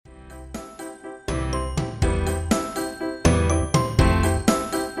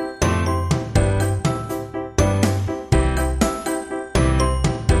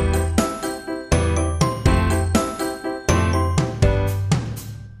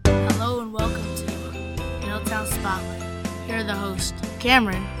House Spotlight. Here are the hosts,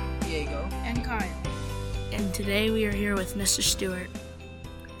 Cameron, Diego, and Kyle. And today we are here with Mr. Stewart.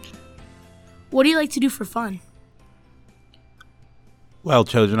 What do you like to do for fun? Well,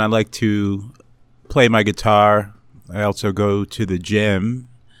 children, I like to play my guitar. I also go to the gym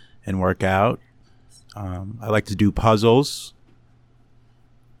and work out. I like to do puzzles.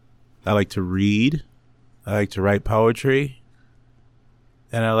 I like to read. I like to write poetry.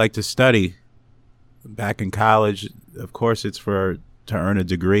 And I like to study. Back in college, of course, it's to earn a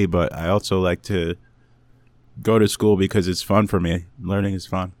degree, but I also like to go to school because it's fun for me. Learning is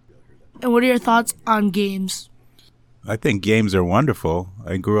fun. And what are your thoughts on games? I think games are wonderful.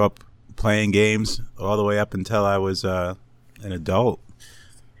 I grew up playing games all the way up until I was an adult.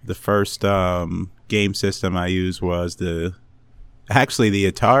 The first game system I used was the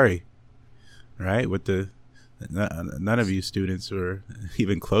Atari, right? None of you students were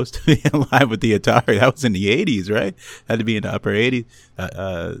even close to being alive with the Atari. That was in the 80s, right? Had to be in the upper 80s,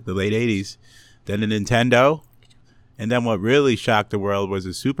 the late 80s. Then the Nintendo. And then what really shocked the world was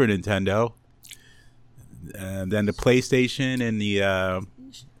the Super Nintendo. And then the PlayStation and the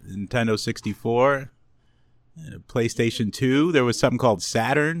Nintendo 64. PlayStation 2. There was something called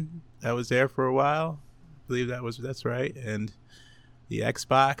Saturn that was there for a while. I believe that's right. And the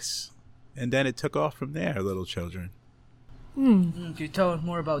Xbox. And then it took off from there, little children. Can you tell us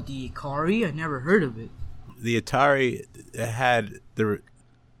more about the Atari? I never heard of it. The Atari had the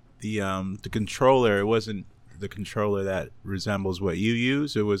controller. It wasn't the controller that resembles what you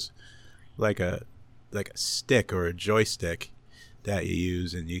use. It was like a stick or a joystick that you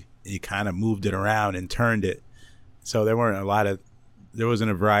use, and you kind of moved it around and turned it. So there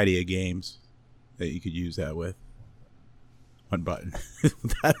wasn't a variety of games that you could use that with. One button.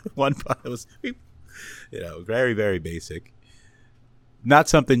 One button was, very, very basic. Not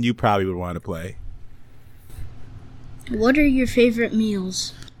something you probably would want to play. What are your favorite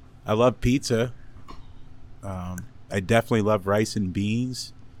meals? I love pizza. I definitely love rice and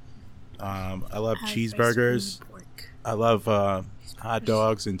beans. I love cheeseburgers. I love hot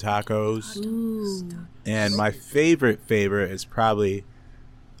dogs and tacos. Ooh. And my favorite is probably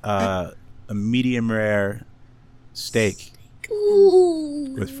a medium rare steak.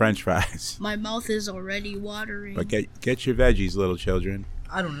 Ooh. With French fries. My mouth is already watering. But get your veggies, little children.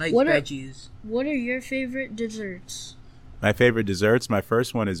 I don't like veggies. What are your favorite desserts? My favorite desserts, my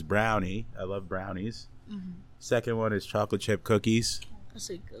first one is brownie. I love brownies. Mm-hmm. Second one is chocolate chip cookies. That's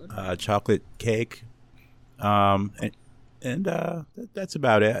a good one. Chocolate cake. And that's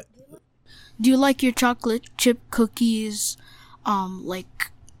about it. Do you like your chocolate chip cookies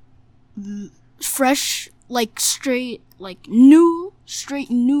fresh, straight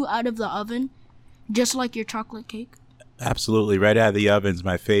new out of the oven, just like your chocolate cake? Absolutely, right out of the oven's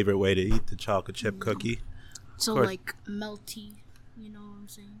my favorite way to eat the chocolate chip cookie. So melty, you know what I'm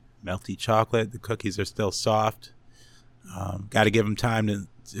saying? Melty chocolate. The cookies are still soft. Got to give them time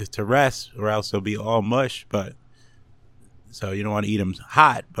to rest, or else they'll be all mush. But so you don't want to eat them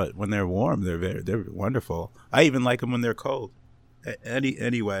hot, but when they're warm, they're wonderful. I even like them when they're cold.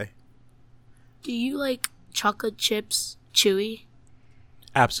 Anyway. Do you like chocolate chips chewy?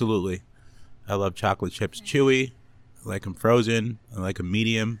 Absolutely. I love chocolate chips chewy. I like them frozen. I like them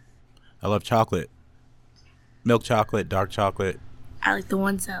medium. I love chocolate. Milk chocolate, dark chocolate. I like the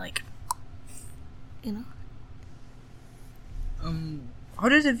ones that How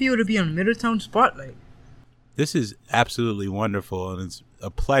does it feel to be on Middletown Spotlight? This is absolutely wonderful, and it's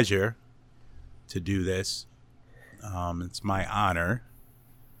a pleasure to do this. It's my honor.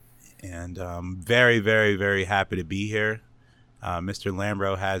 And I'm very, very, very happy to be here. Mr.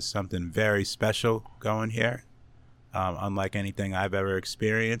 Lambro has something very special going here, unlike anything I've ever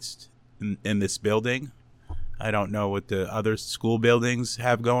experienced in this building. I don't know what the other school buildings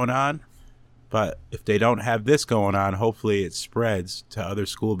have going on, but if they don't have this going on, hopefully it spreads to other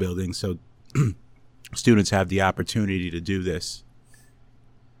school buildings so students have the opportunity to do this.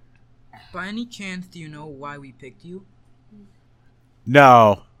 By any chance, do you know why we picked you?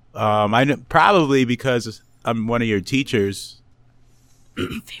 No. I know, probably because I'm one of your teachers.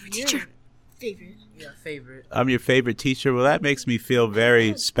 Favorite teacher. Favorite. I'm your favorite teacher. Well, that makes me feel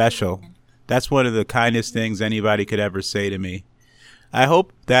very special. That's one of the kindest things anybody could ever say to me. I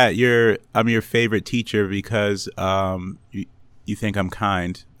hope that I'm your favorite teacher because you think I'm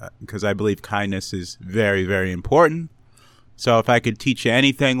kind, because I believe kindness is very, very important. So if I could teach you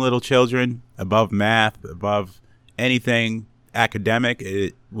anything, little children, above math, above anything academic,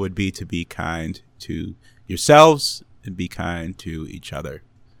 it would be to be kind to yourselves and be kind to each other,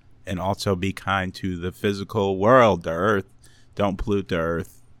 and also be kind to the physical world, the earth. Don't pollute the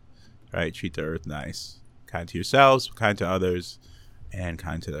earth, right? Treat the earth nice. kind to yourselves, kind to others, and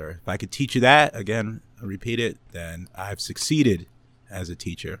kind to the earth. If I could teach you that, again, I repeat it, then I've succeeded as a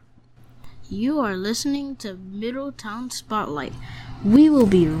teacher. You are listening to Middletown Spotlight. We will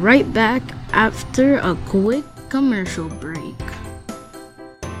be right back after a quick commercial break.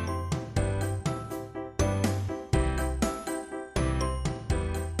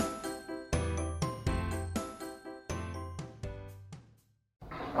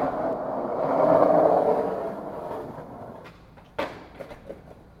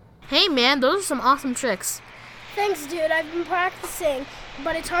 Hey man, those are some awesome tricks. Thanks, dude. I've been practicing,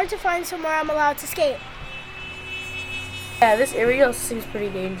 but it's hard to find somewhere I'm allowed to skate. Yeah, this area seems pretty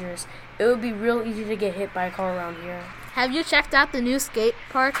dangerous. It would be real easy to get hit by a car around here. Have you checked out the new skate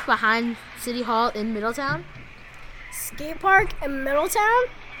park behind City Hall in Middletown? Skate park in Middletown?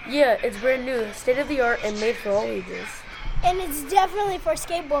 Yeah, it's brand new, state of the art, and made for all ages. And it's definitely for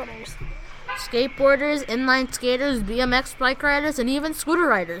skateboarders. Skateboarders, inline skaters, BMX bike riders, and even scooter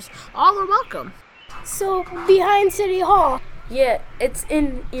riders. All are welcome. So, behind City Hall. Yeah, it's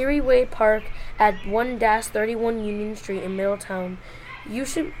in Erie Way Park at 1-31 Union Street in Middletown. You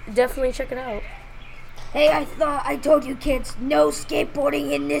should definitely check it out. Hey, I thought I told you kids, no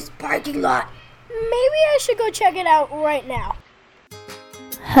skateboarding in this parking lot. Maybe I should go check it out right now.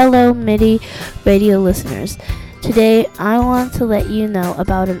 Hello, MIDI radio listeners. Today, I want to let you know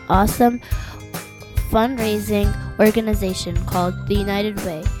about an awesome fundraising organization called The United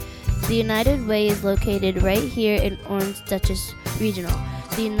Way. The United Way is located right here in Orange Duchess Regional.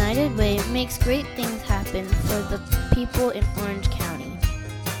 The United Way makes great things happen for the people in Orange County.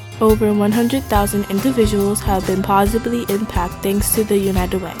 Over 100,000 individuals have been positively impacted thanks to the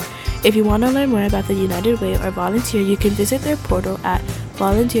United Way. If you want to learn more about the United Way or volunteer, you can visit their portal at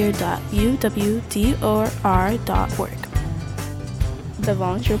volunteer.uwdor.org. The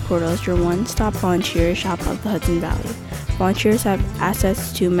volunteer portal is your one-stop volunteer shop of the Hudson Valley. Volunteers have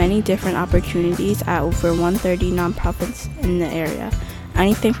access to many different opportunities at over 130 nonprofits in the area,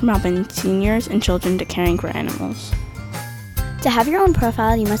 anything from helping seniors and children to caring for animals. To have your own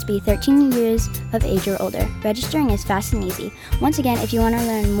profile, you must be 13 years of age or older. Registering is fast and easy. Once again, if you want to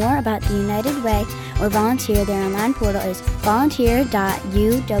learn more about the United Way or volunteer, their online portal is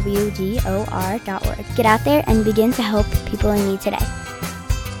volunteer.uwdor.org. Get out there and begin to help people in need today.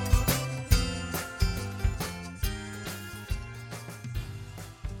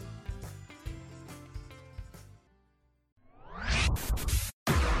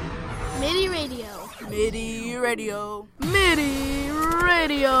 MIDI Radio. MIDI Radio. MIDI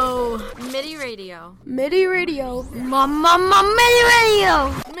Radio. MIDI Radio. MIDI Radio. MIDI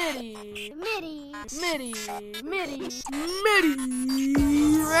Radio. MIDI. MIDI. MIDI. MIDI.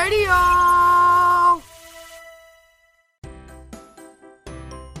 MIDI Radio.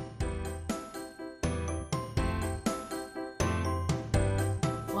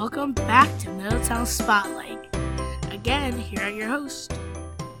 Welcome back to Middletown Spotlight. Again, here are your hosts,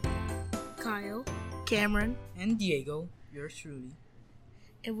 Kyle, Cameron, And Diego, yours truly.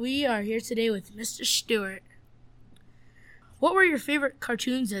 and we are here today with Mr. Stewart. What were your favorite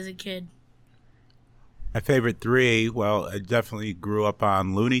cartoons as a kid? My favorite three, well, I definitely grew up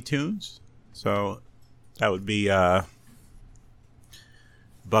on Looney Tunes. So that would be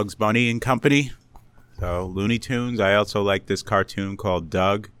Bugs Bunny and Company. So Looney Tunes. I also like this cartoon called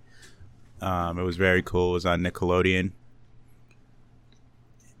Doug. It was very cool. It was on Nickelodeon.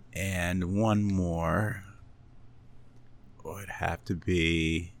 And one more would have to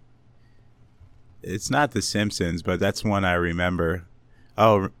be... It's not The Simpsons, but that's one I remember.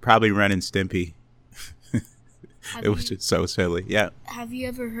 Oh, probably Ren and Stimpy. It was just so silly. Yeah. Have you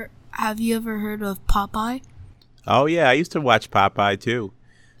ever heard of Popeye? Oh yeah, I used to watch Popeye too.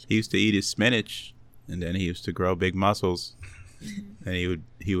 He used to eat his spinach, and then he used to grow big muscles, and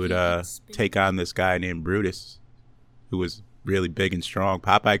he would take on this guy named Brutus, who was really big and strong.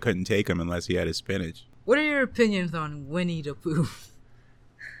 Popeye couldn't take him unless he had his spinach. What are your opinions on Winnie the Pooh?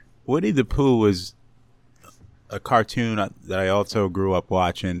 Winnie the Pooh was a cartoon that I also grew up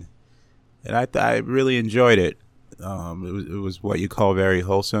watching, and I really enjoyed it. It was what you call very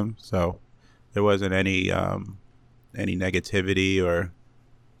wholesome, so there wasn't any negativity or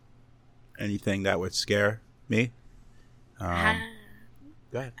anything that would scare me. Go ahead.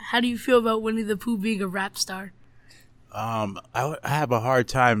 How do you feel about Winnie the Pooh being a rap star? I have a hard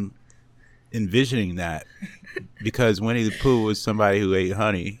time envisioning that because Winnie the Pooh was somebody who ate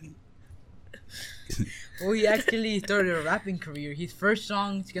honey. Well, he actually started a rapping career. His first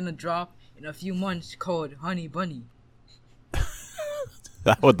song is gonna drop in a few months called Honey Bunny.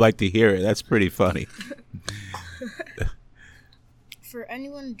 I would like to hear it. That's pretty funny. for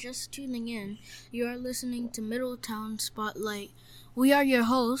anyone just tuning in, you are listening to Middletown Spotlight. We are your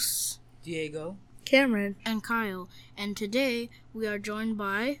hosts, Diego, Cameron, and Kyle, and today we are joined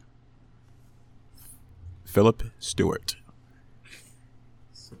by Philip Stewart.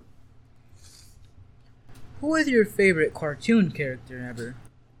 who is your favorite cartoon character ever?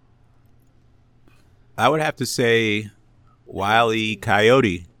 I would have to say Wile E.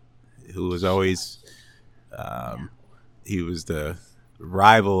 Coyote, who was always, he was the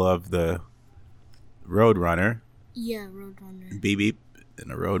rival of the Roadrunner. Yeah, Roadrunner. Beep beep. And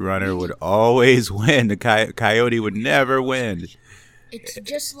the Roadrunner would always win. The Coyote would never win. It's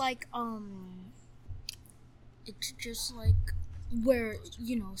just like where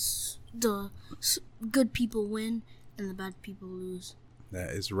the good people win and the bad people lose.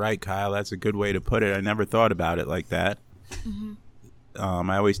 That is right, Kyle. That's a good way to put it. I never thought about it like that. Mm-hmm.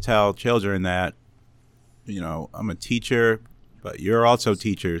 I always tell children that, I'm a teacher, but you're also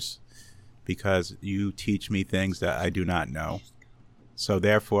teachers because you teach me things that I do not know. So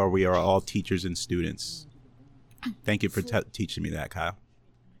therefore, we are all teachers and students. Thank you for teaching me that, Kyle.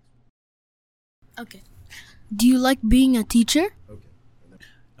 Okay. Do you like being a teacher?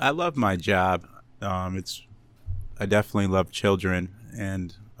 I love my job. I definitely love children,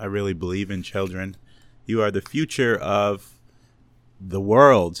 and I really believe in children. You are the future of the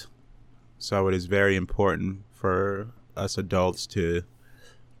world, so it is very important for us adults to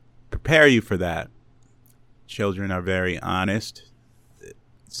prepare you for that. Children are very honest.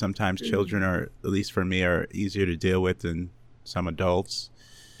 Sometimes children are, at least for me, are easier to deal with than some adults.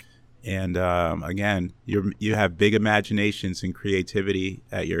 And again, you have big imaginations and creativity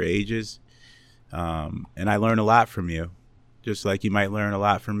at your ages. And I learn a lot from you, just like you might learn a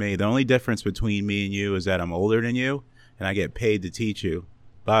lot from me. The only difference between me and you is that I'm older than you, and I get paid to teach you.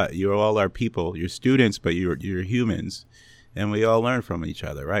 But you all are people. You're students, but you're humans, and we all learn from each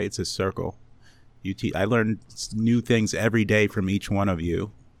other, right? It's a circle. I learn new things every day from each one of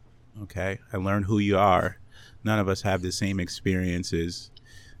you. Okay, I learn who you are. None of us have the same experiences.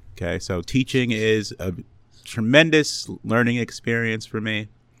 Okay, so teaching is a tremendous learning experience for me.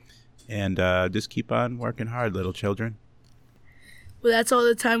 And just keep on working hard, little children. Well, that's all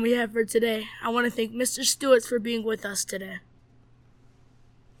the time we have for today. I want to thank Mr. Stewart for being with us today.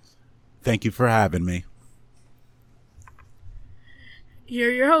 Thank you for having me.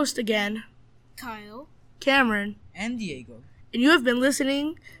 You're your host again, Kyle, Cameron, And Diego. and you have been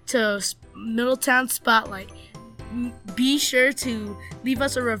listening to Middletown Spotlight. Be sure to leave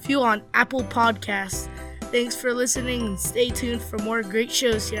us a review on Apple Podcasts. Thanks for listening and stay tuned for more great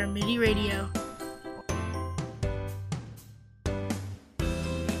shows here on MIDI Radio.